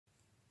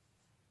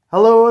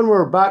Hello, and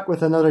we're back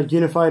with another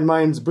Unified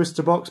Minds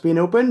booster box being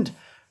opened.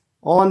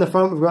 On the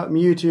front we've got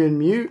Mewtwo and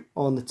Mew.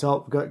 On the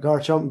top we've got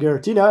Garchomp and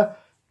Giratina.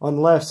 On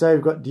the left side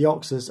we've got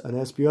Deoxys and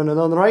Espeon. And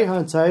on the right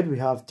hand side we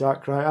have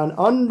Darkrai and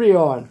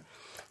Umbreon.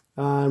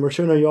 And we're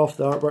showing you off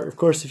the artwork. Of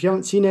course, if you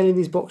haven't seen any of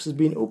these boxes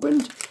being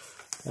opened,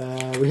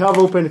 we have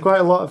opened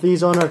quite a lot of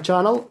these on our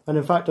channel. And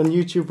in fact on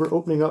YouTube we're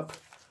opening up,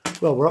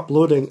 well, we're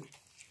uploading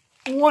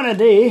one a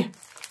day.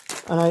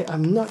 And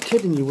I'm not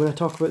kidding you when I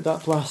talk about that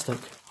plastic.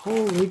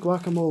 Holy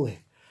guacamole.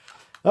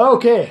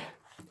 Okay,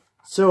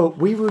 so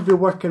we will be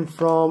working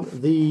from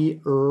the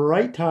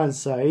right hand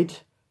side,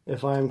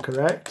 if I am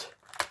correct.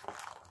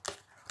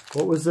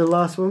 What was the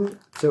last one?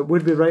 So it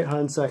would be right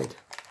hand side.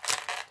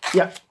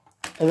 Yeah,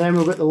 and then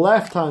we've got the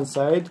left hand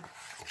side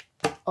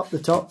up the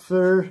top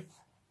for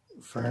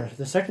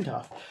the second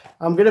half.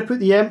 I'm going to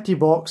put the empty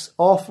box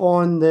off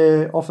on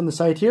the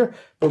side here,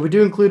 but we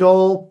do include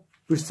all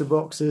booster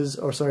boxes,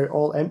 or sorry,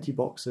 all empty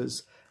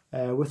boxes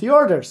with the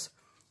orders.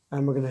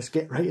 And we're going to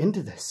get right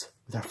into this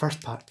with our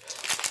first pack.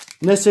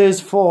 And this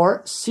is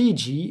for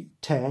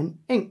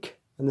cg10inc.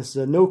 And this is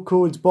a no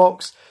codes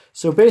box.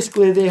 So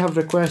basically they have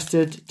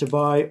requested to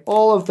buy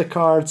all of the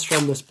cards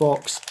from this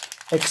box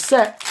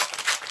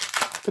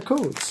except the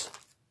codes.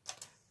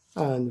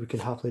 And we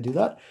can happily do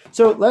that.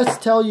 So let's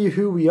tell you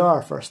who we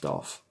are first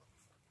off.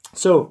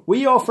 So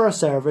we offer a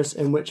service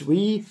in which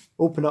we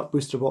open up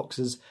booster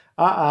boxes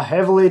at a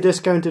heavily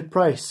discounted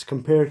price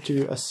compared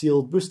to a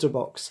sealed booster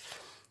box.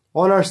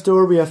 On our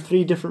store we have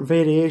 3 different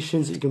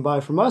variations that you can buy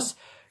from us.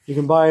 You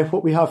can buy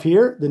what we have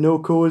here, the no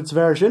codes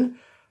version.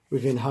 We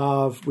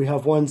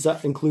have ones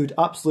that include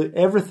absolutely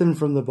everything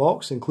from the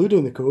box,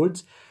 including the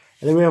codes.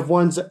 And then we have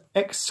ones that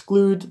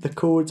exclude the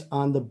codes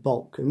and the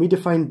bulk. And we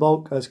define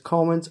bulk as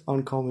commons,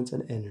 uncommons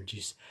and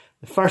energies.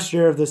 The first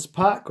rare of this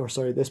pack, or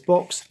sorry, this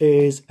box,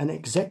 is an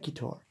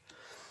Executor.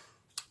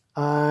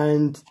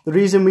 And the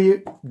reason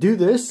we do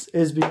this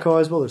is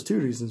because, well, there's 2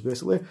 reasons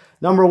basically.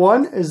 Number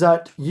one is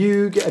that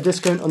you get a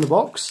discount on the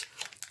box,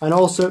 and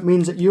also it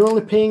means that you're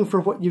only paying for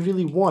what you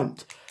really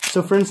want.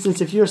 So for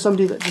instance, if you're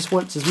somebody that just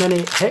wants as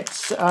many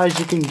hits as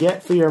you can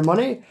get for your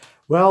money,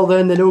 well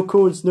then the no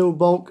codes, no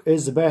bulk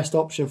is the best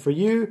option for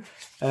you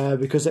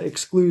because it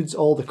excludes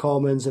all the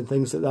commons and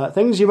things like that.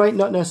 Things you might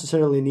not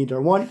necessarily need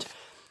or want.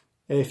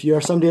 If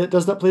you're somebody that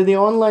does not play the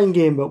online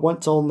game but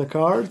wants all the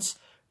cards,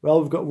 well,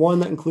 we've got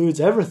one that includes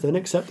everything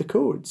except the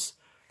codes.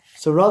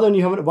 So rather than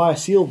you having to buy a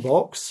sealed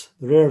box,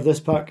 the rare of this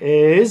pack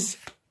is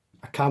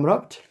a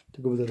Camerupt,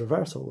 to go with the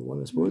reversal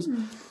one, I suppose.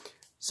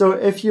 So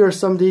if you're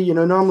somebody, you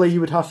know, normally you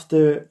would have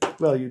to,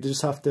 well, you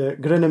just have to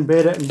grin and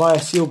bear it and buy a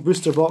sealed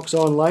booster box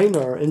online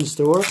or in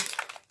store.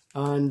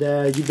 And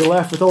you'd be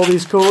left with all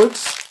these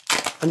codes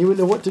and you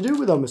wouldn't know what to do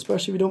with them,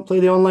 especially if you don't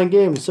play the online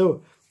game.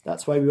 So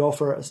that's why we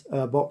offer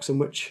a box in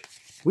which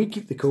we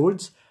keep the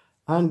codes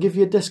and give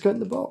you a discount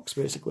in the box,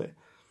 basically.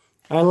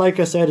 And like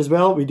I said as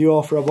well, we do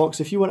offer a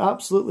box if you want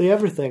absolutely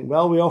everything.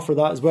 Well, we offer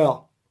that as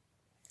well.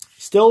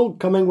 Still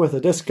coming with a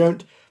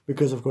discount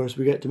because, of course,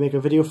 we get to make a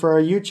video for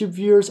our YouTube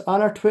viewers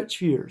and our Twitch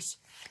viewers.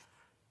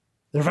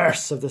 The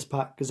reverse of this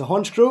pack is a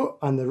Honchkrow,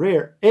 and the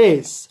rare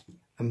is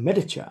a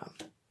Medicham.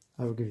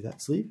 I will give you that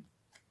sleeve.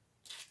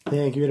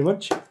 Thank you very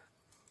much.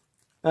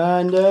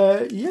 And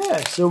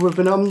yeah, so we've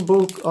been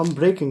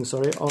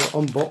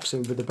unboxing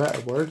would be the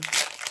better word.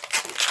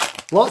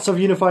 Lots of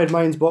Unified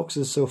Minds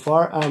boxes so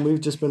far, and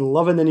we've just been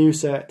loving the new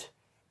set.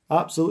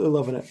 Absolutely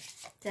loving it.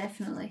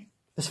 Definitely.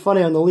 It's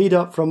funny, on the lead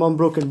up from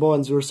Unbroken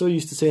Bonds, we were so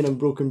used to saying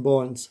Unbroken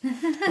Bonds.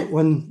 But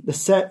when the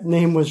set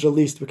name was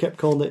released, we kept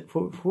calling it,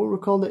 what were we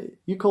calling it?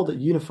 You called it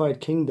Unified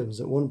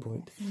Kingdoms at one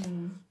point.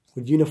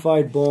 With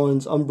Unified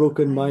Bonds,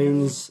 Unbroken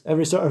Minds,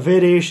 every sort of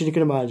variation you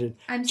can imagine.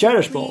 I'm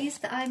Cherish so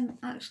pleased that I'm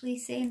actually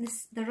saying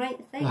the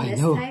right thing I this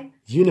know. time.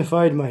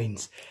 Unified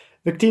Minds.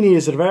 Victini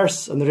is the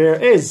reverse, and the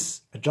rare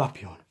is a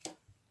Drapion.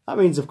 That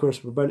means, of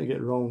course, we're bound to get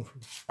it wrong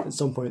at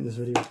some point in this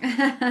video.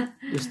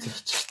 It's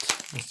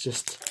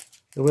just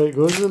the way it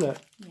goes, isn't it?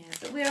 Yeah,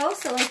 but we're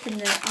also liking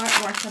the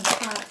artwork on the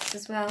packs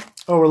as well.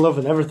 Oh, we're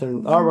loving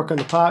everything. Artwork on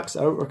the packs,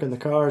 artwork on the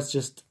cards,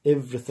 just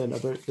everything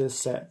about this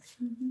set.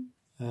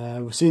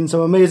 We've seen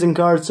some amazing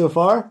cards so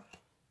far,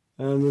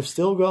 and we've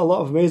still got a lot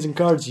of amazing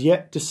cards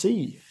yet to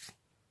see.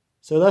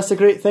 So that's the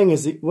great thing,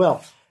 is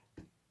well,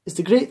 it's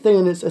the great thing,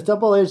 and it's a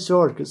double-edged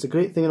sword. It's the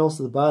great thing and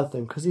also the bad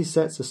thing, because these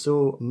sets are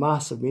so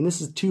massive. I mean,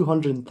 this is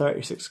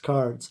 236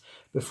 cards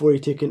before you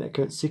take into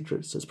account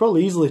secrets. So it's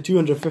probably easily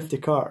 250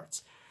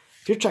 cards.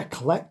 If you're trying to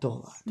collect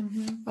all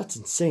that, that's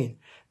insane.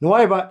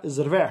 Noibat is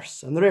the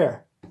reverse, and the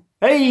rare.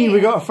 Hey,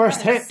 we got our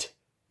first hit!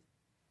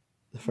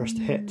 The first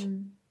hit.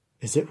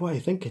 Is it what I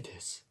think it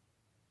is?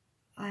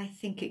 I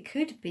think it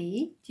could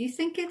be. Do you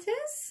think it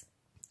is?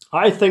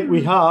 I think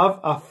we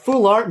have a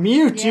full art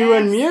Mewtwo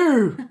and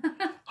Mew!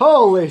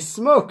 Holy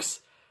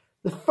smokes!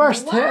 The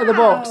first hit of the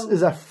box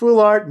is a full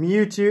art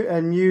Mewtwo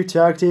and Mew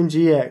Tag Team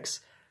GX.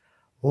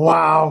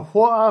 Wow,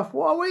 what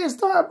a way to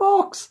start a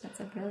box! That's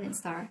a brilliant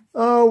start.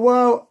 Oh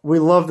wow, we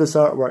love this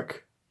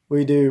artwork.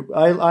 We do.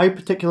 I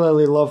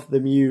particularly love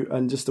the Mew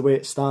and just the way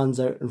it stands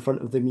out in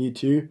front of the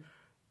Mewtwo.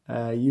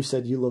 You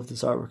said you loved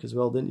this artwork as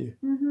well, didn't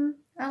you?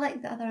 I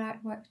like the other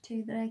artwork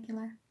too, the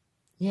regular.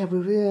 Yeah,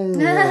 but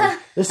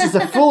this is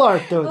the full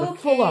art though, the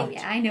full art.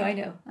 Yeah, I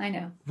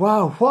know.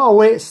 Wow, what a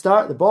way to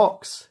start the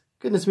box.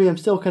 Goodness me, I'm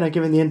still kind of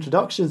giving the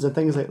introductions and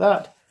things like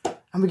that.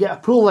 And we get a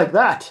pull like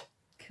that.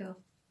 Cool.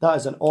 That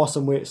is an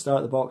awesome way to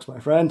start the box, my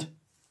friend.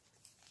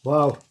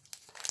 Wow.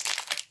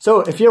 So,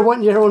 if you're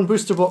wanting your own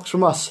booster box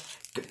from us,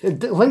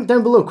 link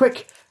down below,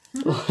 quick.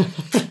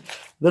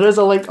 There is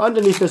a link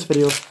underneath this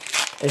video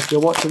if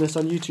you're watching this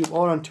on YouTube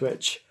or on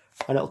Twitch.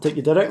 And it'll take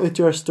you directly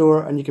to our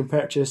store and you can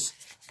purchase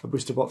a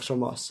booster box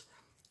from us.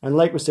 And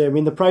like we say, I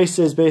mean, the price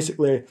is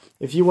basically,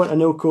 if you want a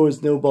no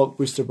codes, no bulk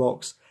booster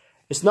box,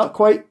 it's not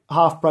quite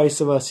half price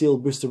of a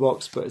sealed booster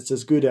box, but it's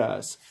as good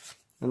as.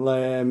 And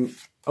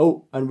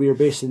and we are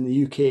based in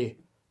the UK,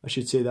 I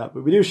should say that,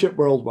 but we do ship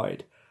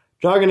worldwide.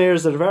 Dragonair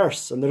is the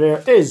reverse, and the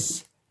rare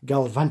is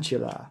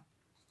Galvantula.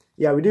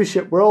 Yeah, we do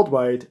ship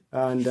worldwide,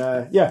 and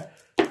yeah,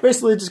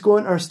 basically just go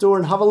into our store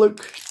and have a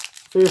look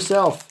for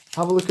yourself.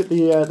 Have a look at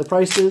the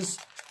prices,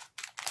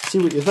 see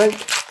what you think.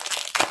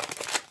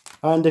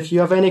 And if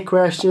you have any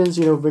questions,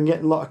 you know, we've been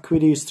getting a lot of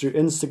queries through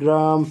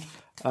Instagram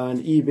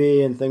and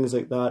eBay and things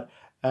like that.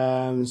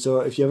 So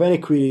if you have any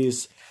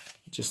queries,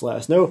 just let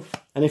us know.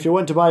 And if you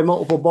want to buy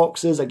multiple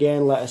boxes,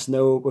 again, let us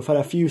know. We've had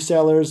a few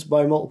sellers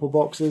buy multiple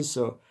boxes.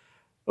 So,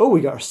 oh, we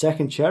got our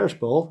second Cherish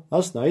Ball.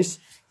 That's nice.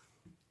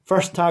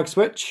 First tag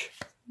switch.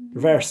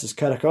 Reverse is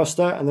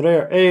Caracosta. And the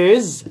rare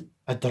is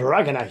a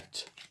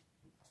Dragonite.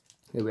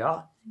 Here we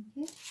are.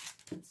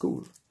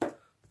 Cool.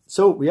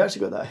 So we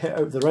actually got that hit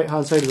out the right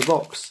hand side of the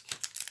box.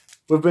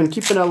 We've been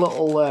keeping a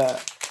little, a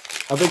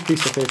big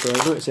piece of paper. I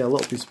was going to say a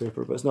little piece of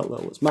paper, but it's not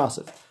little, it's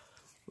massive.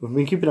 We've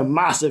been keeping a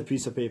massive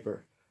piece of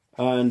paper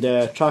and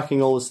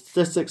tracking all the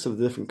statistics of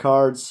the different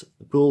cards,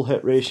 the pull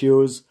hit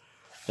ratios,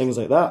 things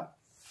like that.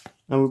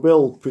 And we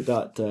will put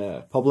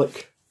that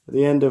public at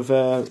the end of,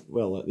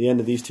 well, at the end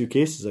of these two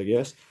cases, I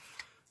guess.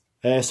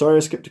 Sorry, I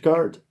skipped a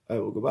card. I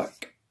will go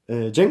back.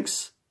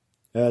 Jinx.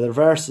 The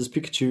reverse is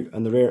Pikachu,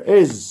 and the rare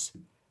is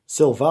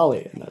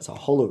Silvally, and that's a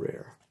holo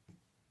rare.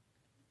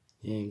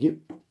 Thank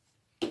you.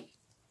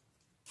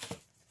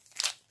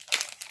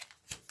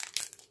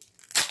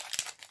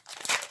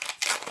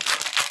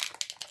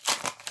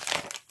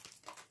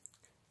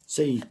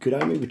 Say, could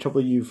I maybe trouble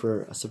you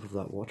for a sip of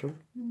that water?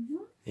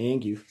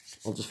 Thank you.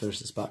 I'll just finish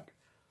this back.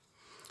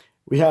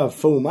 We have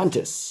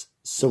Fomantis,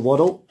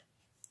 Sawaddle,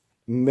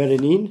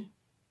 Merenine,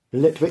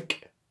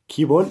 Litwick,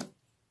 Cubone,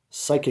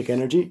 Psychic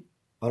Energy,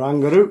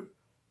 Oranguru,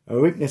 a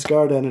Weakness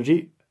Guard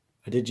Energy,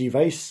 a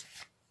Digivice.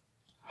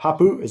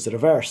 Hapu is the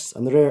reverse,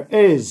 and the rare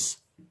is...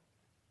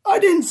 I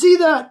didn't see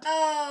that!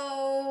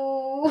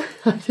 Oh!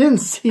 I didn't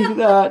see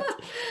that!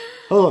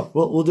 Hold on,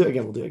 we'll do it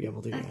again,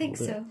 I think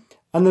so.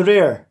 And the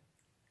rare...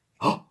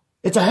 Oh,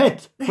 it's a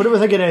hit! What do we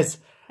think it is?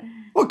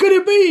 What could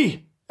it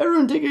be?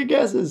 Everyone take your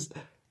guesses.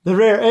 The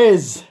rare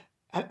is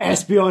an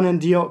Espeon and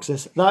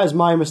Deoxys. That is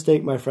my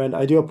mistake, my friend.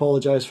 I do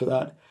apologise for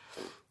that.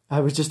 I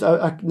was just,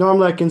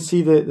 normally I can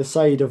see the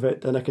side of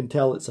it and I can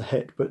tell it's a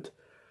hit, but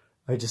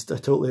I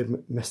totally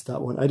missed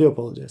that one. I do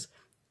apologise.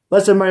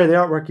 Let's admire the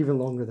artwork even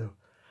longer though.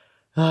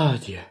 Ah,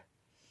 dear.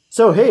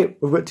 So, hey,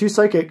 we've got two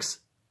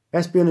Psychics,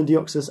 Espeon and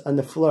Deoxys, and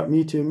the full art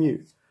Mewtwo and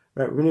Mew.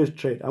 Right, we're going to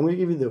trade. I'm going to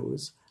give you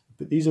those,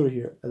 put these over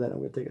here, and then I'm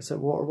going to take a sip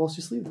of water whilst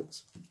you sleeve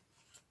this.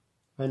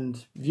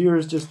 And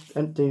viewers, just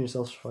entertain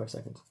yourselves for 5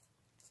 seconds.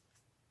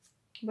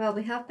 Well,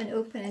 we have been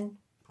opening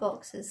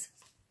boxes.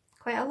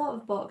 Quite a lot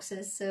of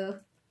boxes, so...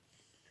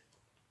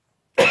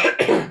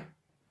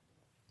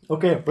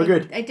 Okay, we're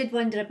good. I did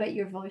wonder about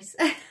your voice.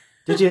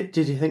 Did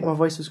you think my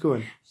voice was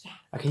going? Yeah.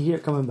 I can hear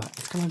it coming back.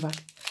 It's coming back.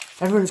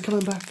 Everyone is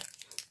coming back.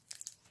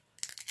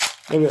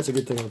 Maybe that's a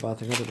good thing or a bad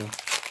thing, I don't know.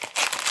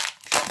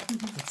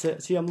 That's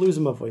it. See, I'm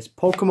losing my voice.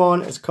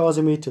 Pokemon is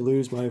causing me to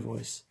lose my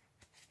voice.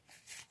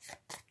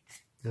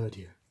 Oh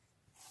dear.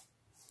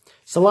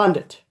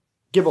 Salandit,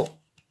 Gibble.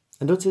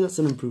 And don't say that's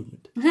an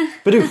improvement.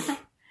 Bidoof,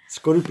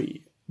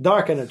 Skorupi,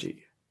 Dark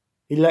Energy,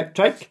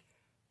 Electric,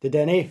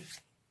 Dedenne,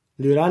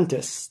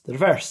 Lurantis. The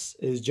reverse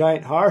is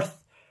Giant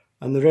Hearth,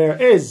 and the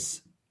rare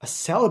is a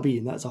Celebi,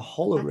 and that's a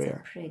holo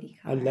rare. A pretty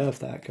card. I love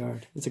that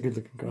card. It's a good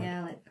looking card. Yeah,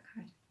 I like the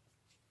card.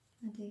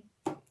 I do.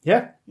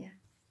 Yeah? Yeah.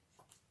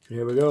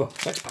 Here we go.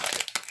 Next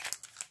pack.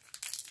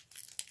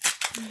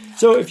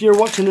 So if you're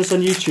watching this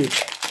on YouTube,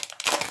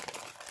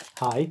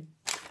 hi.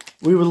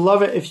 We would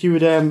love it if you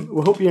would,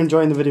 we hope you're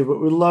enjoying the video, but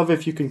we'd love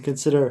if you can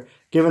consider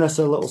giving us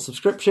a little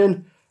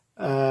subscription.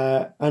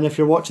 And if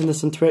you're watching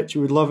this on Twitch,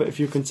 we would love it if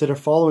you consider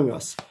following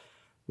us.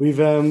 We've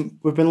been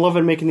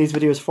loving making these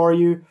videos for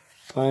you,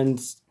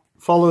 and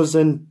follows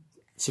and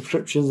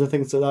subscriptions and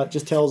things like that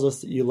just tells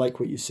us that you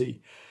like what you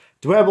see.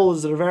 Dwebble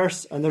is the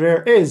reverse, and the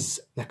rare is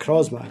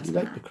Necrozma. You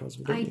like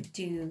Necrozma, don't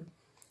you?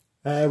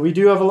 I do. We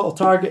do have a little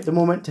target at the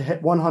moment to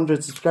hit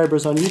 100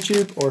 subscribers on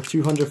YouTube or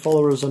 200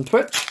 followers on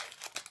Twitch.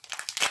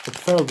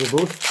 Preferably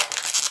both.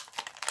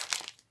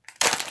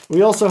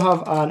 We also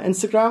have an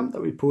Instagram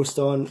that we post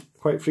on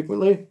quite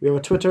frequently. We have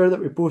a Twitter that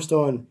we post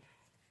on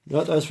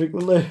not as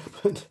frequently,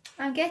 but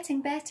I'm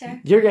getting better.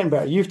 You're getting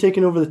better. You've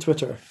taken over the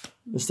Twitter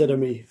instead of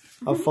me.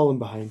 I've fallen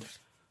behind.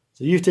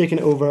 So you've taken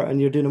it over and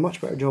you're doing a much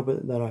better job at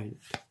it than I did.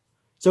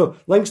 So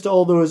links to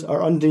all those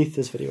are underneath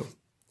this video.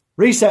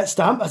 Reset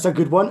stamp, that's a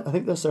good one. I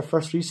think that's our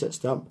first reset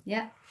stamp.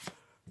 Yeah.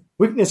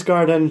 Weakness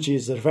guard energy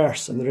is the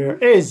reverse and the rare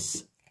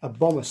is a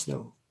bomb of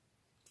snow.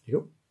 There you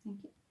go.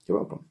 Thank you. You're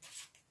welcome.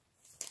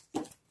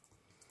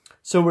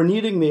 So we're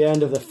nearing the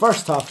end of the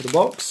first half of the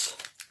box.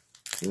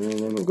 And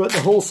then we've got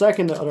the whole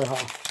second other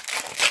half.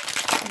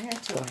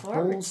 The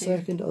whole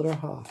second other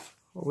half.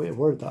 Oh, way to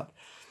word that.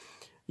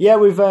 Yeah,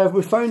 we've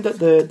found that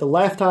the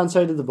left-hand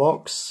side of the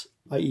box,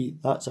 i.e.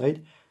 that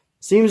side,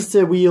 seems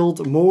to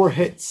wield more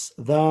hits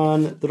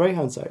than the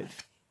right-hand side.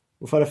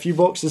 We've had a few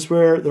boxes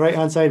where the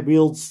right-hand side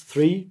wields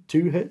 2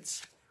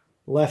 hits.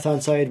 The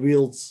left-hand side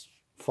wields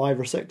 5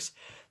 or 6.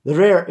 The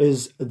rare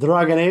is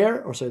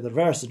Dragonair, or sorry, the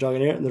reverse is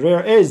Dragonair, and the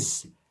rare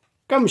is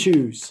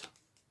Gumshoes.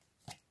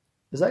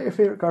 Is that your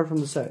favourite card from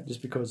the set,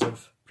 just because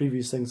of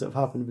previous things that have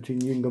happened between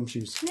you and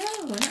Gumshoes?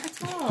 No, not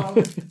at all.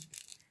 I'm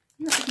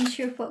not even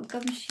sure what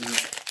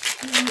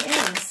Gumshoes really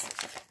is.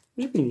 What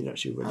do you mean you're not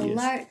sure what he is?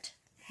 Alert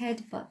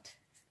headbutt.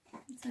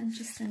 That's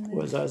interesting.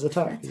 What is that, his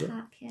attack? Is it?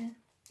 Yeah.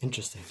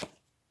 Interesting.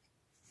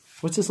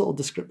 What's this little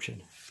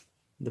description?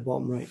 In the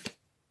bottom right.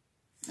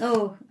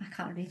 Oh, I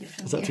can't read it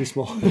from Is that here. too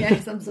small?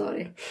 Yes, I'm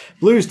sorry.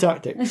 Blues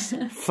tactics.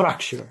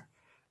 Fracture.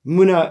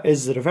 Muna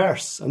is the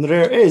reverse. And the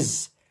rare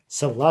is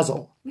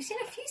Salazzle. We've seen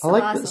a few I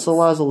like that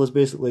Salazzle is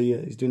basically,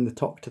 he's doing the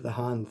talk to the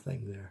hand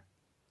thing there.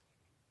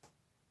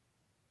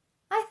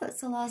 I thought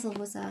Salazzle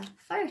was a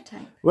fire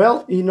type.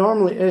 Well, he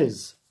normally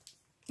is.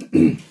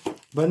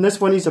 But in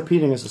this one he's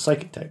appearing as a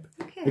psychic type.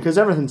 Okay. Because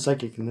everything's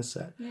psychic in this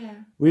set. Yeah.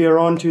 We are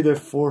on to the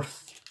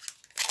fourth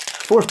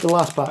to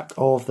last pack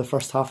of the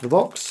first half of the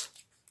box.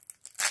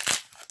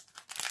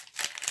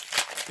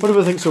 What do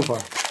we think so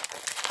far?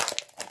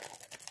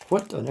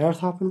 What on earth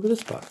happened with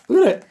this pack?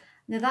 Look at it!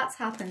 Now that's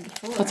happened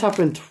before. That's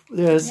happened,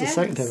 yeah, this is the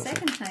second time.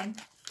 Second time.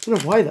 I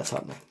don't know why that's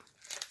happening.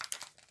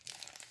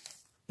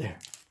 There.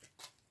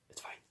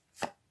 It's fine.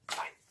 It's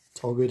fine.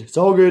 It's all good. It's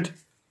all good.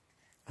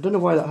 I don't know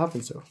why that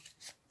happens though.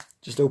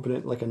 Just open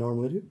it like I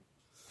normally do.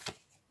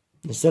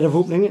 Instead of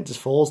opening it, it just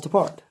falls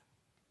apart.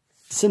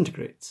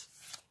 Disintegrates.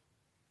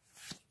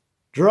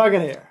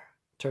 Dragonair,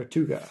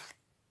 Tortuga,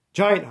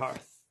 Giant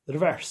Hearth. The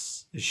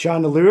reverse is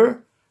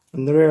Chandelure,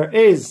 and the rare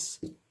is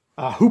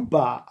a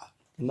Hoopa,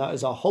 and that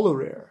is a holo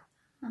rare.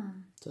 So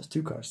that's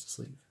 2 cards to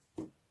sleeve.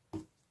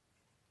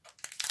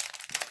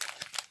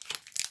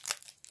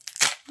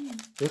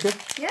 You okay?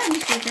 Yeah, I'm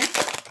just reading.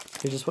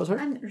 You just what's her?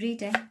 I'm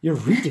reading. You're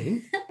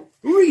reading?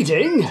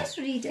 Reading? Just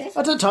reading.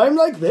 At a time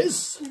like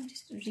this? I'm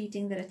just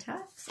reading their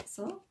attacks, that's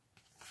all.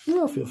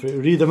 Well, feel free to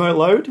read them out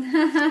loud.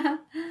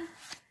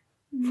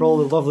 For all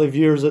the lovely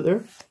viewers out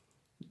there.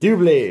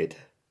 Doublade,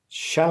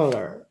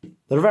 Channeler.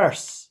 The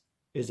reverse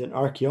is an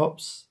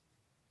Archeops,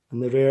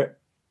 and the rare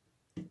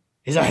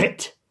is a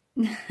hit.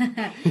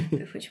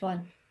 Which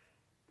one?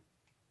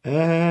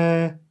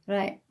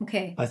 Right,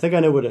 okay. I think I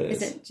know what it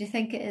is. Is it? Do you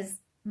think it is?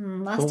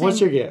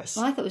 What's your guess?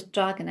 Well, I thought it was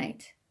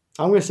Dragonite.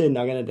 I'm going to say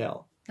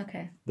Naganadel.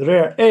 Okay. The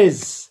rare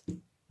is...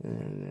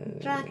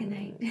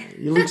 Dragonite.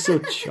 You look so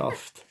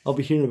chuffed. I'll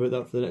be hearing about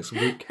that for the next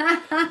week.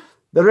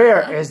 The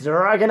rare is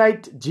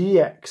Dragonite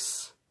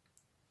GX.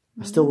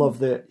 I still love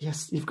the...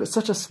 Yes, you've got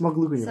such a smug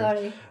look on your face.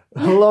 Sorry.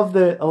 I love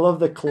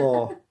the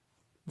claw.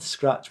 The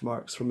scratch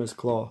marks from his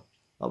claw.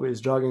 That'll be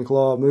his Dragon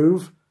Claw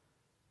move.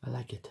 I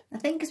like it. I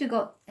think because we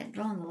got it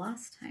wrong the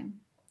last time.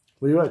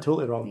 We got it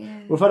totally wrong.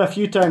 Yeah. We've had a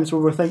few times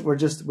where we think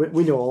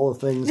we know all the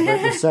things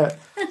about the set.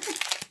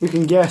 We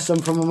can guess them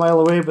from a mile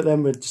away, but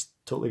then we just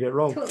totally get it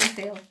wrong. Totally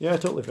fail. Yeah,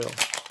 totally fail.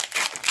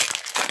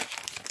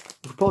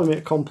 We could probably make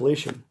a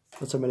compilation.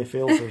 That's how many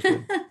fails there's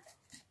been.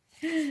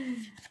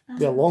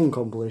 Be a long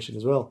compilation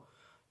as well.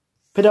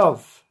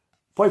 Pidove,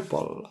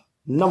 Poipole,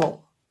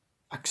 Nummel,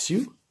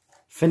 Axew,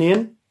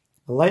 Finian,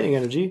 Lightning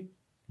Energy,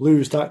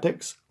 Blues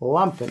Tactics,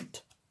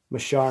 Lampent,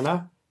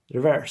 Masharna. The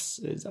reverse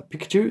is a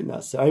Pikachu, and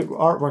that's the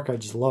artwork I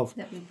just love.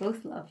 That we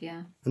both love,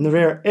 yeah. And the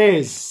rare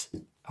is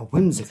a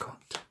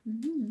Whimsicott.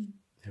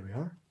 There we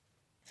are.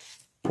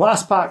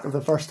 Last pack of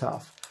the first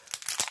half.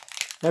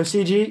 Now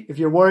CG, if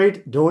you're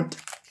worried, don't.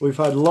 We've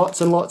had lots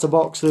and lots of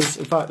boxes,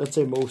 in fact I'd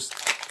say most,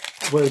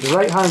 where the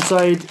right hand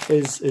side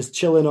is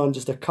chilling on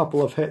just a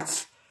couple of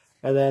hits,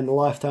 and then the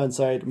left hand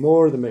side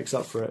more than makes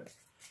up for it.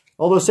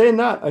 Although saying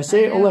that, I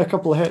say only a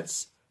couple of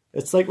hits.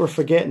 It's like we're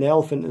forgetting the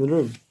elephant in the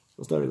room.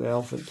 It's not really an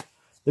elephant.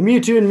 The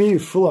Mewtwo and Mew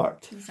full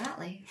art.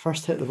 Exactly.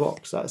 First hit the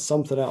box, that's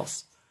something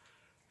else.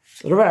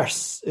 The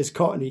reverse is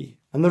Cottony,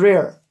 and the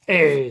rare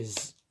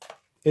is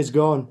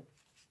gone.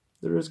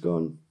 The rare is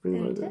gone. Bring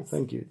it right.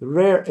 Thank you. The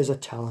rare is a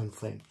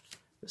Talonflame.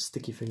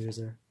 Sticky fingers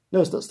there. No,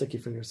 it's not sticky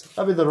fingers.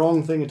 That'd be the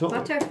wrong thing at all.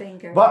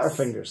 Butterfingers.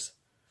 Butterfingers.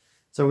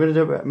 So I'm going to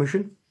do a bit of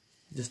motion,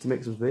 just to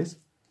make some space.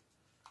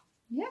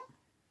 Yeah.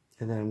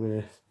 And then I'm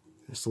going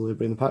to slowly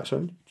bring the packs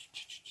around.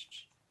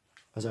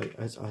 As I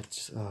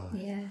just...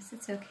 Yes,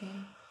 it's okay.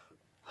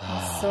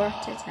 I'll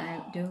sort it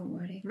out, don't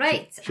worry.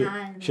 Right, should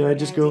I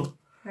just go?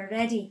 We're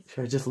ready.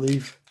 Should I just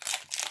leave?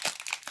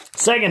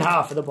 Second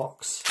half of the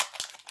box.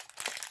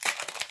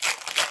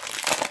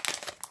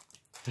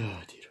 Oh dear,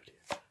 oh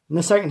dear. And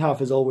the second half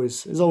is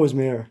always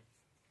more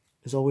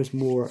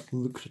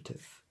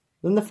lucrative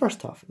than the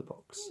first half of the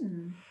box.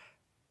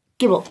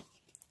 Gibble,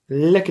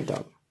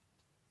 Lickitung,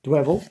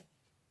 Dwebble,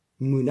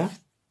 Muna,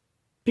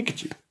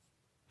 Pikachu,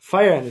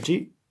 Fire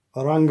Energy,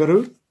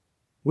 Oranguru,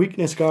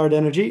 Weakness Guard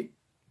Energy,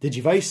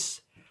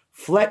 Digivice,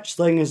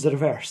 Fletchling is the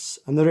reverse,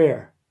 and the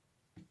rare.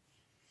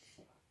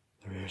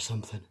 The rare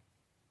something.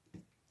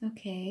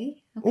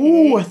 Okay.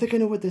 Oh, I think I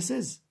know what this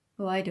is.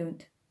 Oh, I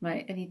don't.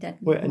 Right, I need that.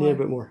 Wait, I need a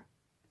bit more.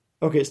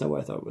 Okay, it's not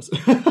what I thought it was.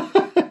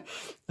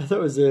 I thought it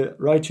was a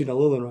Raichu and a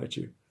Alolan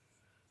Raichu.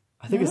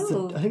 I think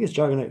it's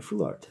Dragonite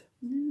Full Art.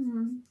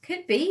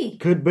 Could be.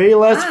 Could be.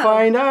 Let's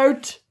find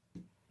out.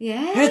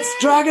 Yeah.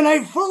 It's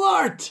Dragonite Full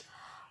Art.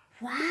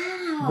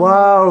 Wow.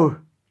 Wow.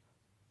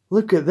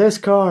 Look at this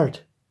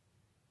card.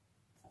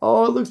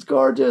 Oh, it looks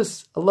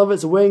gorgeous. I love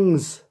its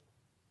wings.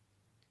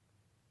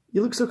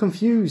 You look so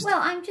confused.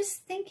 Well, I'm just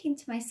thinking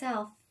to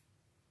myself.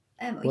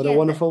 What a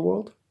wonderful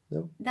world.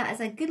 No. That is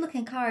a good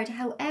looking card.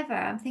 However,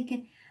 I'm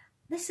thinking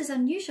this is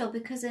unusual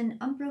because in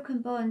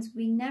Unbroken Bonds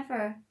we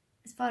never,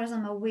 as far as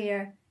I'm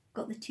aware,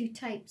 got the two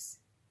types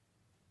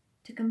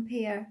to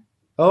compare.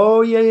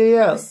 Oh, yeah.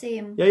 The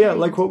same yeah, kind.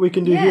 like what we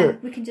can do here.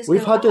 We can just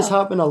We've had this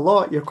happen a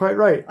lot, you're quite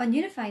right. On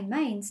Unified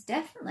Minds,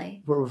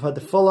 definitely. Where we've had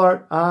the full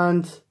art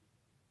and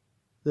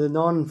the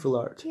non-full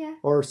art. Yeah.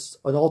 Or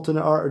an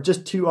alternate art, or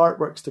just two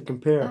artworks to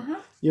compare.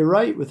 You're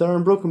right, with our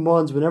Unbroken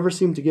Bonds, we never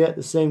seem to get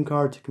the same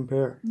card to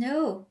compare.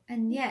 No,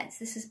 and yet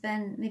this has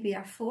been maybe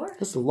our fourth.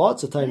 This is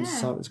lots of times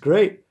this happens.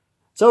 Great.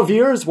 So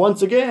viewers,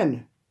 once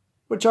again,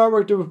 which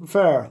artwork do we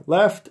prefer?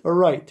 Left or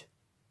right?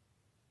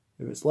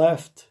 If it's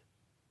left,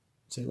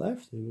 say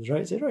left. If it's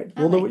right, say right.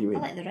 We'll know what you mean.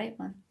 I like the right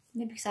one.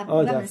 Maybe because I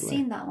haven't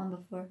seen that one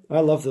before.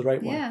 I love the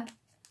right one. Yeah.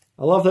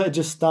 I love that it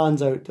just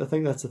stands out. I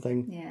think that's the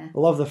thing. Yeah. I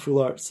love the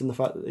full arts and the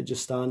fact that they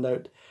just stand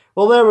out.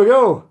 Well, there we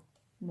go.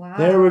 Wow.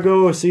 There we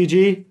go,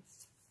 CG.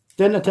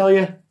 Didn't I tell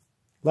you?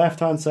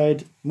 Left-hand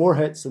side, more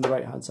hits than the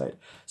right-hand side.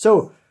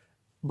 So,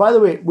 by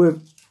the way,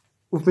 we've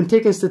been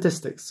taking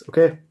statistics,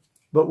 okay?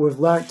 But we've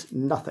learnt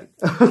nothing,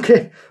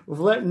 okay? We've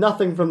learnt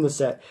nothing from the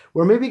set.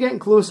 We're maybe getting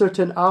closer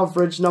to an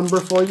average number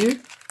for you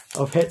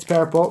of hits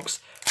per box.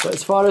 But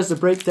as far as the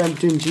breakdown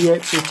between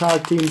GXs,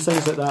 tag teams,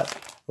 things like that,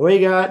 we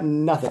got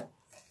nothing.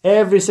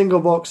 Every single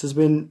box has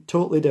been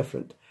totally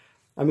different.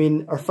 I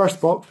mean, our first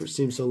box, which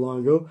seems so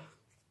long ago,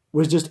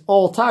 was just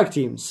all tag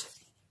teams.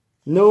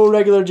 No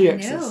regular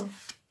GXs. No.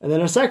 And then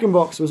our second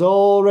box was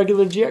all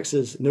regular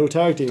GXs, no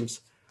tag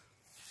teams.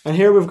 And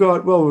here we've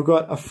got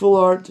a full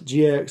art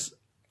GX,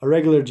 a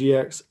regular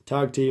GX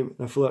tag team,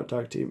 and a full art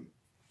tag team.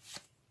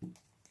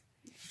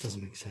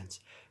 Doesn't make sense.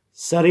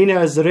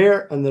 Serena is the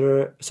rare, and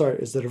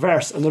is the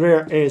reverse, and the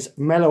rare is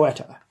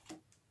Meloetta.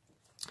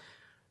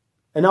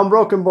 In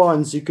Unbroken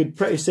Bonds, you could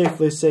pretty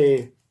safely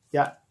say,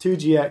 yeah, 2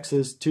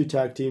 GXs, 2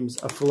 tag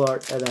teams, a full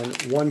art, and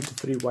then 1 to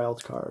 3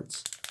 wild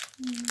cards.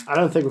 I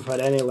don't think we've had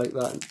any like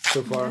that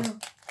so far. No.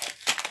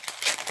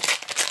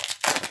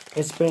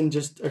 It's been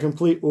just a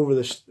complete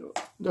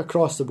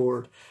across the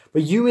board.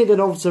 But you made an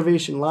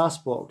observation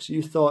last box.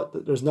 You thought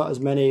that there's not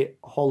as many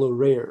holo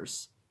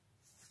rares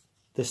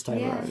this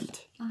time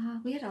around.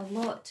 We had a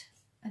lot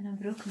in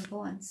Unbroken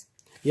Bonds.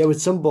 Yeah,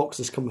 with some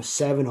boxes come with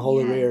 7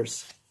 holo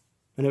rares.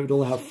 And it would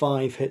only have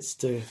 5 hits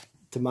to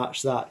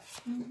match that.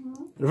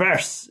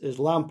 Reverse is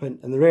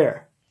Lampent, and the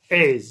rare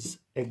is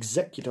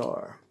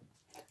Executor.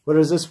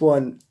 Whereas this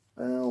one,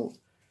 well,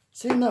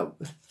 saying that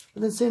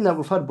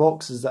we've had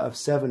boxes that have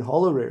 7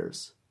 holo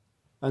rares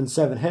and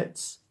 7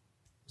 hits.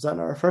 Was that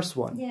not our first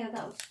one? Yeah,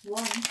 that was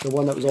one. The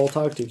one that was all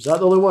tag teams. Is that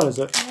the only one, is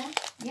it? Yeah.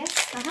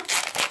 Yes,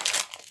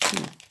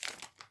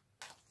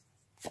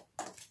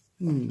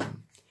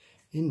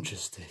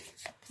 Interesting.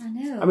 I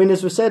know. I mean,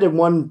 as we said at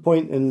one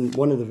point in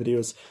one of the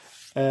videos,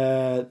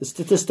 the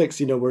statistics,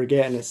 we're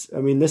getting is,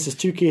 I mean, this is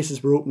 2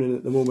 cases we're opening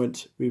at the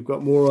moment. We've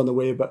got more on the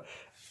way, but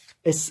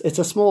it's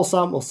a small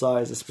sample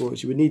size, I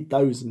suppose. You would need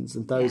thousands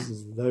and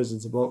thousands and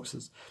thousands of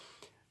boxes.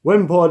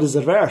 Wimpod is the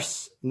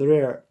reverse, and the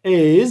rare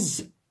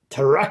is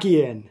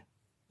Terrakion,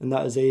 and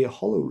that is a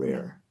holo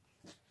rare.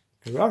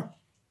 Here we are.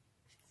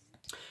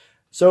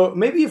 So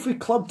maybe if we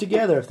club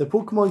together, if the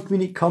Pokemon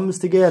community comes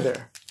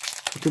together,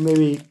 we can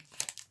maybe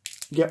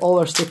get all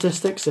our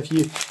statistics. If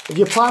you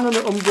plan on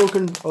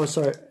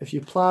if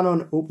you plan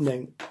on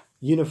opening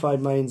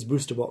Unified Minds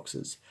booster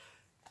boxes,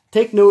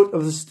 take note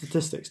of the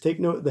statistics. Take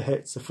note of the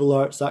hits, the full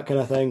arts, that kind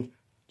of thing.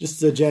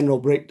 Just as a general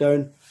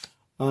breakdown.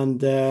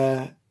 And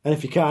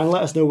if you can,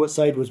 let us know what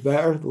side was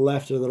better, the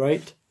left or the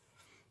right,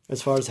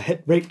 as far as the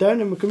hit breakdown,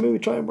 and we can maybe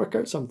try and work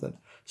out something.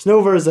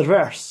 Snover is the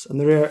reverse, and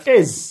the rare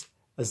is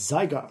a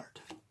Zygarde.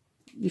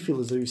 You feel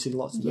as though you've seen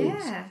lots of those.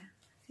 Yeah,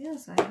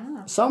 feels like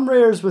that. Some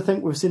rares we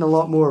think we've seen a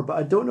lot more, but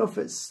I don't know if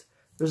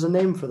there's a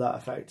name for that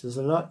effect, is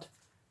there not?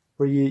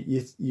 Where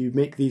you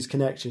make these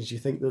connections, you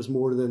think there's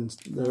more than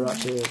there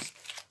actually is.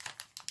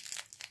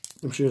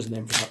 I'm sure there's a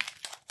name for that.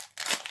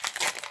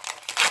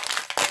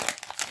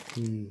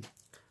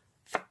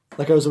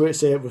 like I was about to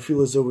say, we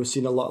feel as though we've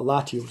seen a lot of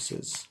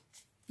Latioses.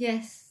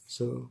 Yes.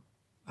 So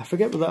I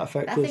forget what that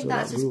effect is. I think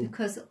that's just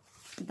because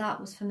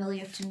that was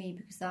familiar to me,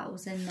 because that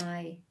was in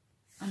my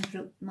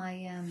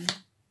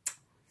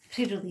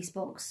pre-release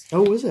box.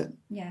 Oh, is it?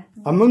 Yeah.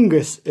 Among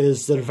Us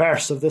is the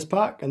reverse of this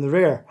pack and the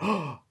rare.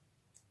 Oh.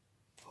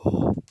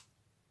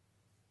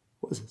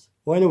 What is this?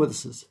 Oh, I know what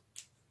this is.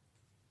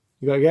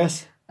 You got a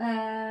guess?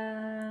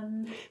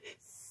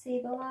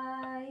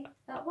 Sableye,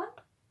 that one?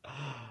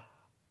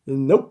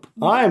 Nope.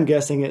 I am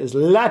guessing it is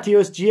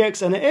Latios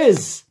GX, and it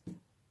is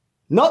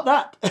not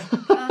that.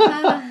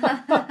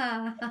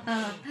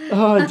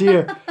 Oh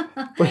dear.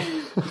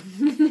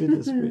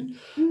 Goodness me.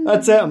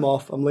 That's it, I'm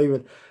off. I'm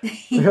leaving.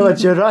 We have a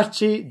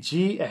Jirachi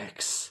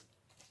GX.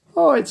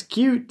 Oh, it's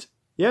cute.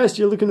 Yes,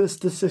 you're looking at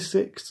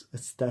statistics.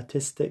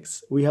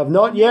 We have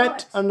not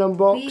yet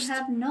unboxed. We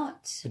have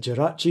not. A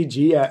Jirachi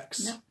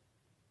GX. No.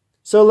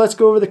 So let's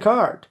go over the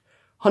card.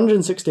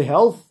 160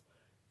 health.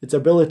 Its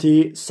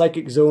ability,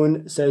 Psychic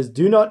Zone, says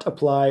do not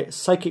apply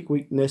Psychic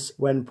Weakness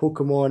when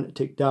Pokemon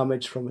take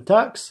damage from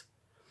attacks.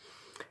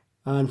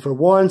 And for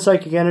 1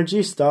 Psychic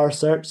Energy, Star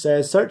Search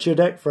says search your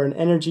deck for an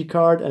energy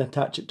card and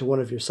attach it to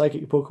one of your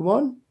Psychic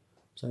Pokemon.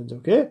 Sounds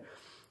okay.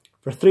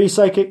 For 3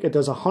 Psychic, it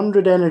does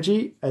 100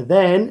 energy, and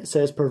then it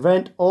says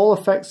prevent all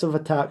effects of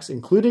attacks,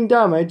 including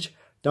damage,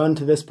 done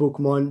to this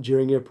Pokemon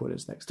during your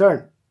opponent's next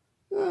turn.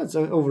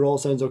 Overall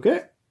sounds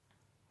okay.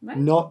 Right.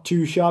 Not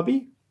too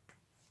shabby.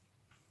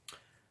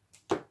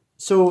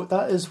 So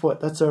that is what?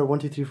 That's our 1,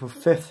 2, 3, 4,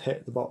 5th hit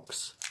of the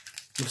box.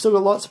 We've still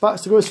got lots of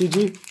packs to go,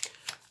 CG.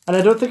 And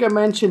I don't think I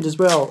mentioned as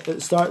well at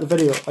the start of the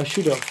video, I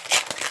should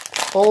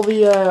have. All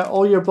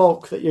your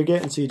bulk that you're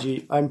getting,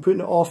 CG, I'm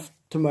putting it off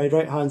to my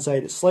right hand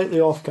side. It's slightly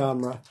off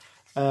camera.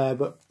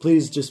 But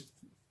please just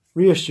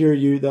reassure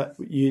you that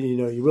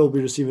you will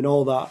be receiving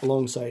all that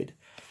alongside.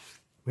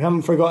 We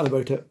haven't forgotten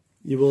about it.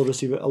 You will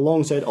receive it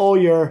alongside all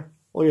your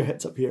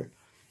hits up here.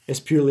 It's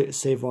purely to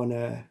save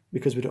on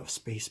because we don't have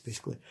space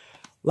basically.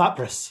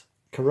 Lapras,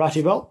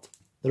 Karate Belt.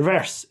 The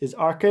reverse is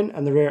Arcan,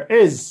 and the rare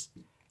is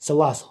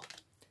Salazzle.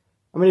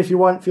 I mean, if you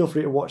want, feel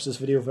free to watch this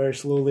video very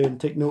slowly and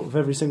take note of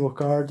every single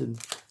card and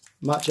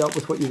match up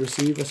with what you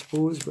receive, I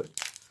suppose.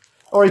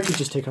 Or you could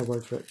just take our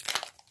word for it.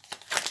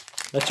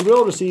 That you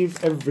will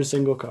receive every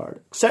single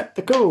card, except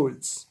the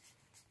codes.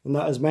 And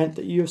that has meant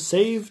that you have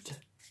saved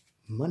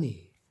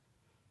money.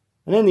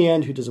 And in the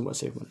end, who doesn't want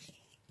to save money?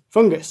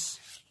 Fungus,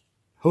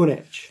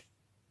 Honedge,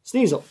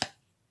 Sneasel,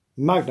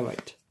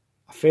 Magnemite,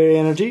 a Fairy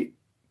Energy,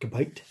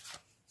 Gabite,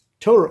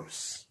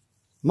 Tauros,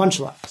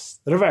 Munchlax.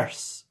 The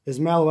reverse is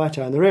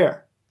Meloetta, and the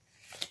rare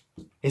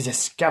is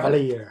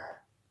Escavalier.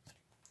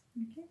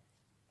 Okay.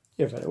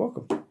 You're very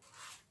welcome.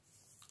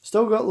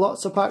 Still got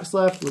lots of packs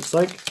left, looks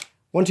like.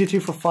 1, 2, 3,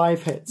 4,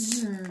 5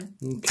 hits.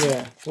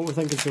 Okay, what we're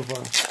thinking so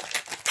far?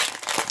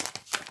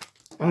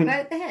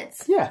 About the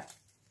hits? Yeah.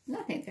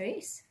 I think they're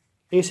ace.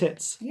 Ace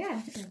hits?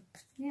 Yeah,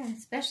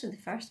 especially the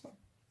first one.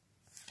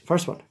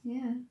 First one?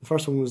 Yeah. The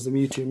first one was the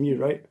Mewtwo and Mew,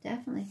 right?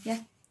 Definitely, yeah.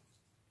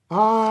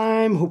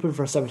 I'm hoping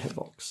for a 7-hit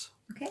box.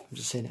 Okay. I'm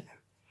just saying it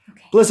now.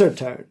 Okay. Blizzard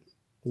Town.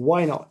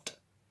 Why not?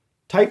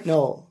 Type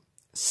Null.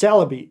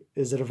 Celebi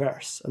is the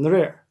reverse. And the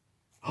rare.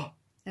 Oh.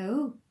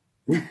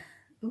 Ooh.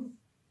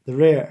 The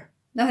rare.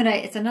 No,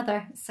 it's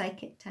another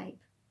psychic type.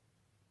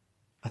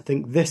 I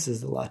think this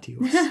is the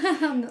Latios.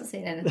 I'm not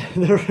saying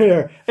anything. The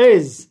rare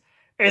is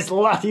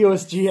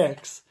Latios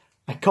GX.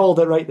 I called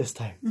it right this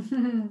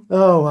time.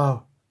 Oh,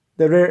 wow.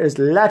 The rare is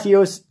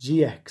Latios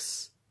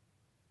GX.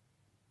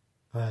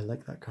 Oh, I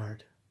like that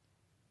card.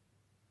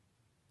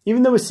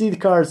 Even though we see the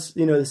cards,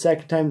 the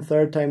 2nd time, the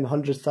 3rd time, the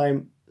 100th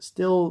time, I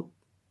still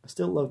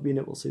love being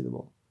able to see them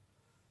all.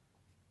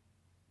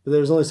 But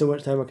there's only so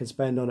much time I can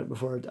spend on it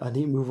before I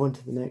need to move on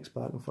to the next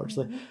pack,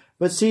 unfortunately.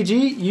 But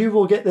CG, you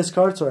will get this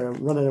card. Sorry,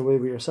 I'm running away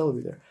with your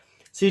Celebi there.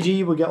 CG,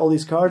 you will get all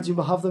these cards. You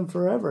will have them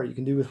forever. You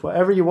can do with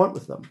whatever you want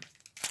with them.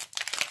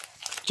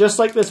 Just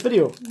like this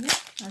video. Yeah,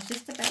 I was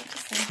just about to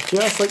say.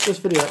 Just like this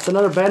video. That's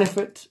another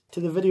benefit to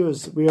the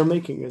videos we are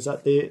making, is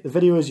that the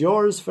video is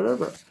yours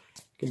forever.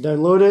 You can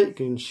download it, you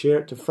can share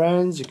it to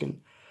friends, you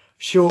can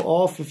show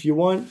off if you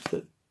want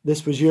that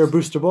this was your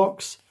booster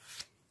box.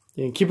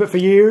 You can keep it for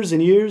years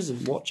and years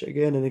and watch it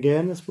again and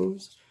again, I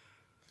suppose.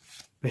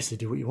 Basically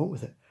do what you want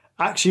with it.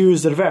 Axew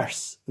is the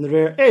reverse, and the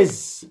rare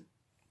is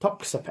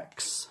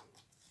Toxapex.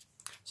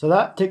 So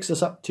that takes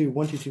us up to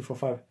 1, 2, 3, 4,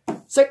 5,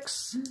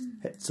 6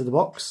 hits of the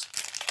box.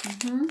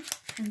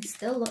 And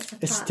still lots of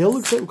packs. It still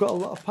looks like we've got a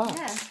lot of packs.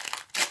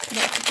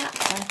 Yeah, lots of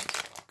packs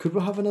left. Could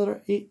we have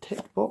another 8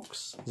 hit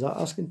box? Is that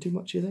asking too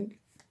much, you think?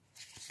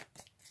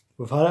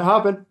 We've had it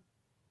happen.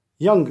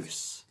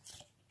 Yungoos,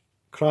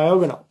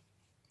 Cryogonal,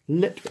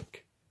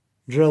 Litwick,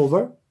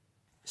 Drillbur,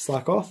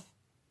 Slackoth,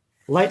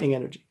 Lightning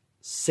Energy,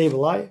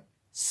 Sableye,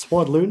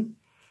 Swadloon,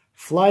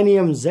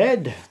 Flynium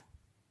Z,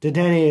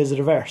 Dedenne is the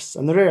reverse,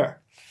 and the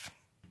rare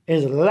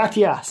is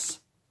Latias.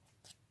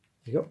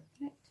 There you go.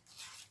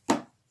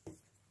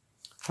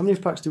 How many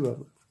packs do we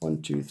have?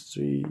 1, 2,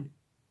 3,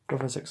 4,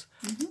 5, 6.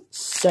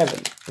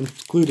 7,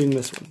 including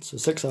this one. So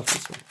 6 after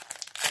this one.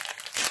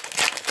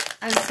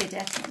 I would say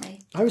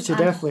definitely. I would say I'm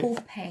definitely.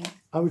 hoping.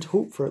 I would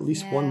hope for at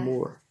least one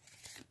more.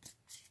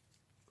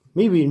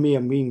 Maybe me,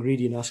 I'm being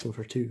greedy and asking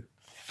for 2.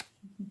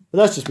 But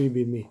that's just me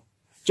being me.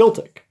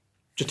 Joltik,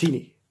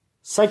 Dratini,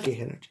 Psychic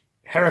Energy,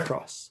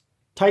 Heracross,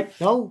 Type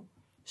Null,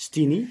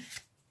 Steenie,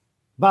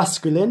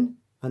 Basculin,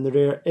 and the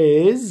rare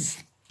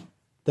is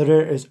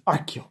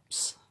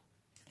Archeops.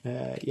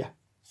 Yeah,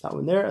 that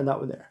one there and that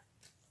one there.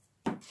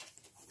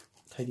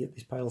 Tidy up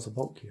these piles of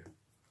bulk here.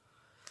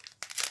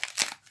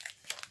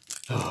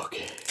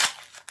 Okay.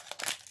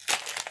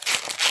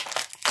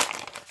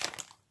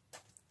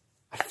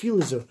 I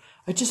feel as though,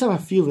 I just have a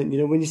feeling, you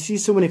know, when you see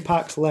so many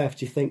packs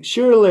left, you think,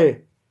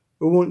 surely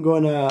we won't go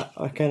on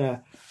a kind of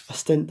a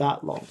stint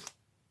that long.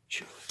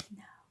 Surely.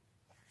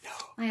 No.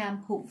 I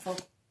am hopeful.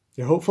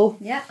 You're hopeful?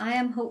 Yeah, I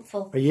am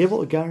hopeful. Are you able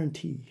to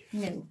guarantee?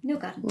 No, no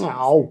guarantee.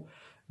 No.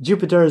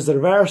 Jupiter is the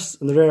reverse,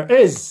 and the rare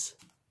is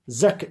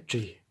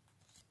Zekatry.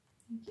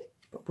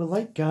 But we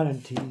like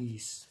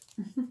guarantees.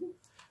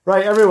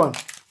 Right, everyone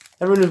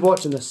who's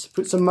watching this,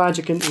 put some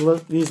magic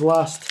into these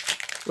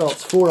last, well,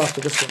 it's 4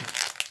 after this one.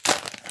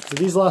 So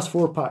these last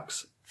 4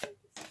 packs,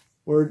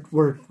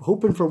 we're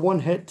hoping for 1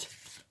 hit.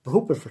 We're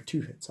hoping for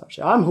 2 hits,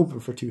 actually. I'm hoping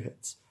for 2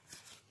 hits.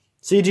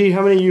 CG,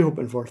 how many are you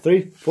hoping for?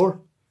 3? 4?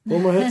 4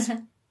 more hits?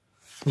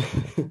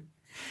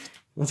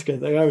 That's a good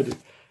thing I would do.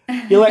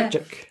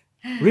 Electric.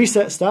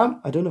 Reset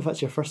stamp. I don't know if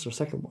that's your first or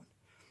second one.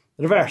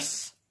 The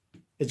reverse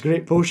is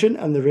Great Potion,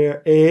 and the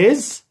rare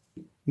is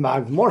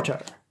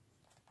Magmortar.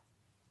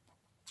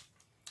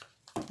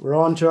 We're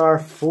on to our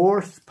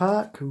 4th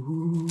pack.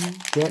 Ooh,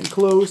 getting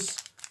close.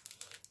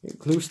 Getting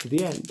close to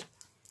the end.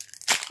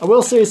 I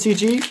will say,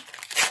 CG,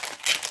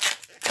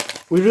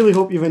 we really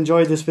hope you've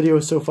enjoyed this video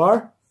so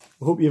far.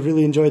 We hope you've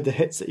really enjoyed the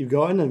hits that you've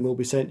gotten and will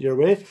be sent your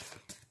way,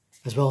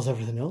 as well as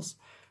everything else.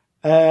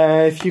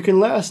 If you can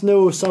let us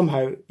know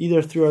somehow,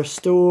 either through our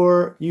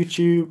store,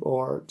 YouTube,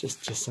 or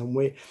just some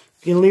way,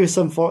 you can leave us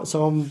some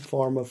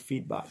form of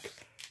feedback.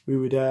 We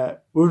would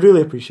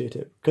really appreciate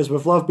it, because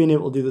we've loved being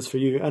able to do this for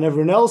you and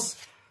everyone else,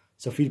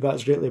 so feedback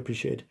is greatly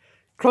appreciated.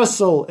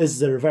 Crustle is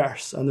the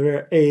reverse, and the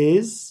rare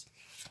is,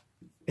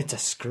 it's a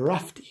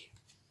Scrafty.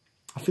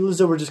 I feel as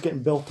though we're just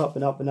getting built up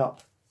and up and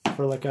up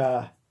for like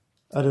a,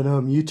 I don't know,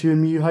 a Mewtwo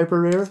and Mew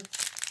hyper rare.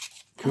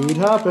 Could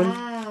happen.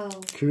 Wow.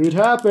 Could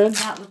happen.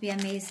 That would be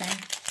amazing.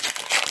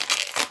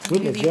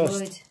 Wouldn't it just?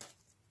 Would.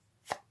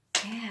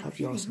 Yeah, That'd it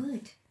be really awesome.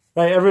 would.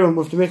 Right, everyone,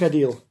 we have to make a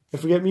deal.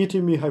 If we get Mewtwo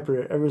and Mew hyper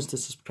rare, everyone's to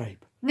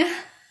subscribe. And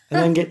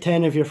then get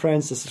 10 of your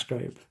friends to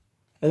subscribe.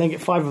 And then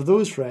get 5 of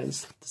those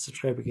friends to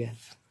subscribe again.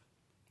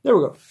 There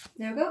we go.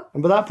 There we go.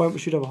 And by that point, we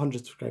should have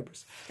 100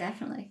 subscribers.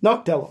 Definitely.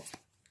 Noctello.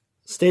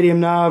 Stadium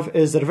Nav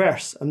is the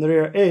reverse, and the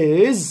rare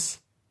is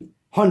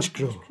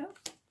Honchkrow.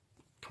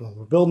 Come on,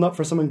 we're building up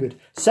for something good.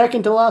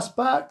 Second to last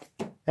pack.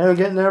 Anyone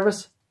getting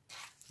nervous?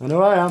 I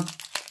know I am.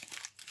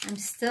 I'm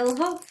still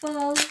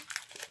hopeful.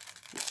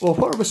 Well,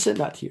 what are we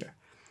sitting at here?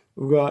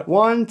 We've got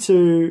 1,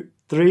 2,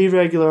 3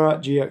 regular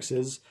art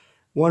GXs,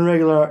 1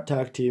 regular art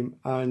tag team,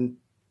 and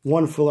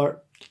 1 full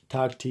art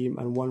tag team,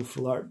 and 1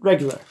 full art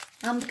regular.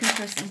 I'm looking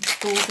for some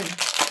golden.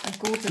 A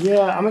golden Yeah,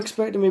 card. I'm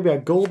expecting maybe a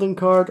golden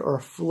card or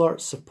a full art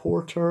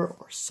supporter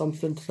or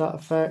something to that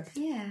effect.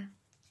 Yeah.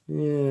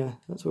 Yeah,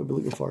 that's what we'll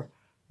be looking for.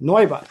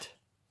 Noibat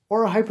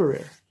or a hyper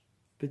rare.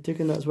 Be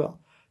taking that as well.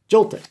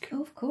 Joltik.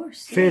 Oh, of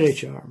course. Fairy yes.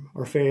 Charm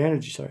or Fairy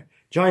Energy, sorry.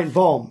 Giant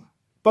Bomb.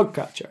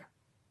 Bugcatcher.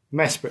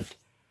 Mesprit.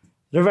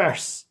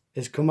 Reverse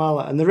is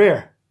Komala, and the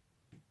rare.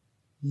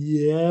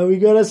 Yeah, we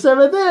got a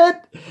 7th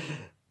hit.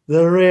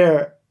 The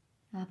rare.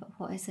 Ah, but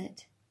what is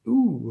it?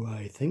 Ooh,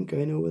 I think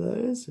I know what that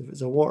is. If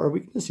it's a water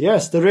weakness.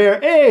 Yes, the rare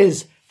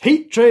is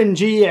Heatran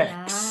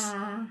GX.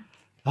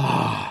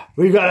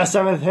 We got a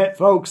 7th hit,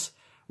 folks.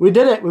 We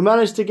did it. We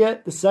managed to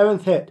get the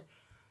 7th hit.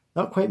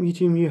 Not quite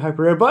Mewtwo Mew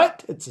hyper rare,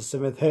 but it's a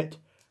 7th hit.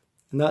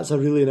 And that's a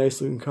really nice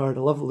looking card.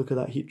 I love the look of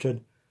that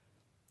Heatran.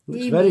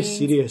 Looks very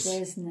serious.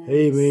 Business.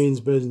 He means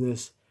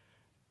business.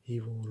 He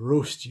will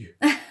roast you.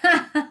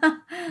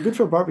 Good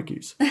for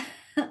barbecues.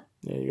 There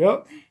you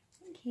go.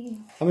 Thank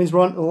you. That means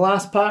we're on to the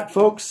last pack,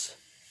 folks.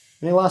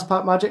 Any last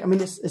pack magic? I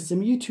mean, it's the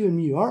Mewtwo and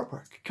Mew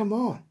artwork. Come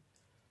on.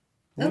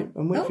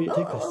 I'm waiting for you to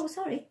take this. Oh,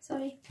 sorry.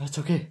 That's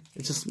okay.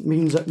 It just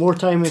means that more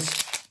time is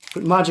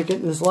putting magic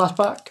into this last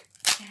pack.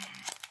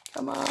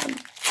 Come on.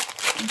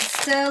 I'm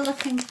still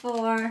looking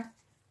for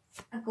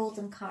a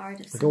golden card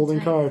of some golden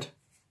type. card.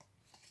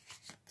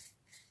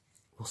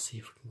 We'll see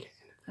if we can get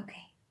it.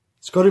 Okay.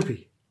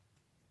 Skorupi,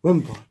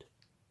 Wimpod,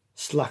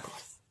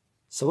 Slakoth,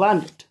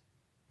 Salandit,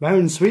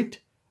 Mound Sweet,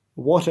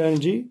 Water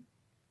Energy,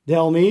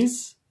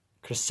 Delmise,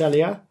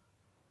 Cresselia,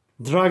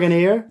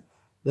 Dragonair,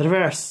 the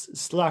reverse,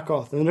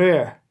 Slakoth, and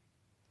rare.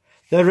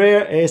 The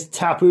rare is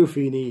Tapu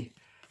Fini.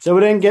 So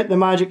we didn't get the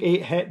magic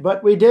 8 hit,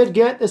 but we did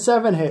get the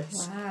 7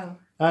 hits. Wow.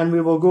 And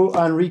we will go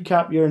and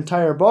recap your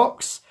entire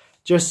box,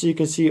 just so you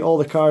can see all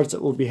the cards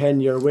that will be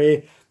heading your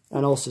way,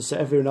 and also so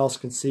everyone else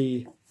can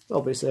see,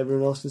 well, basically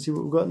everyone else can see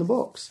what we've got in the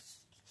box.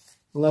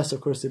 Unless,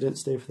 of course, they didn't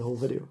stay for the whole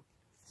video. In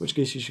which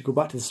case you should go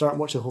back to the start and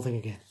watch the whole thing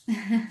again.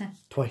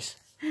 Twice.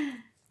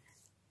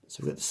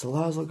 So we've got the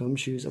Salazzle,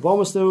 Gumshoes,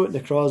 Abomasnow,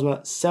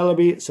 Necrozma,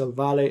 Celebi,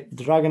 Silvally,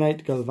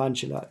 Dragonite,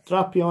 Galvantula,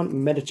 Drapion,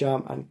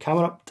 Medicham, and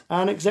Camerupt,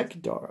 and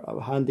Executor. I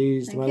will hand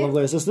these to my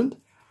lovely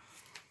assistant.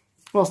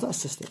 Well, it's not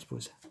assistant, I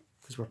suppose,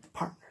 because we're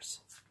partners.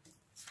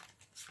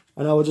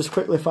 And I will just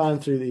quickly fan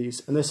through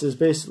these. And this is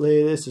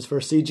basically, this is for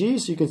CG,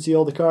 so you can see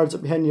all the cards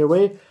up behind your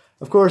way.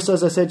 Of course,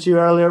 as I said to you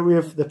earlier, we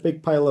have the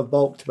big pile of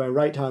bulk to my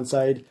right-hand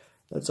side.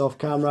 That's off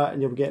camera,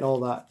 and you'll be getting all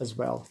that as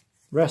well.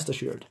 Rest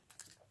assured.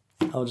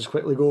 I'll just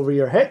quickly go over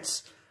your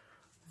hits.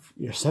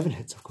 Your 7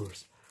 hits, of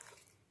course.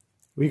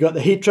 We got the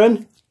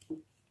Heatran,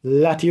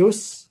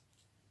 Latios,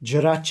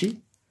 Jirachi,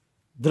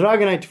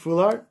 Dragonite Full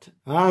Art,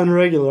 and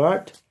Regular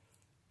Art,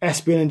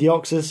 Espeon and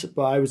Deoxys,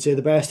 but I would say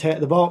the best hit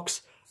of the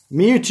box,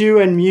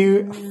 Mewtwo and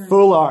Mew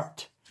Full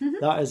Art.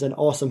 That is an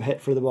awesome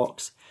hit for the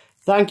box.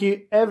 Thank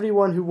you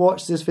everyone who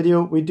watched this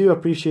video. We do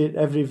appreciate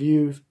every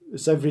view,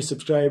 every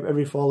subscribe,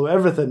 every follow,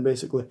 everything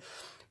basically.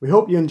 We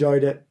hope you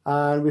enjoyed it,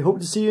 and we hope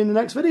to see you in the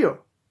next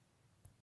video.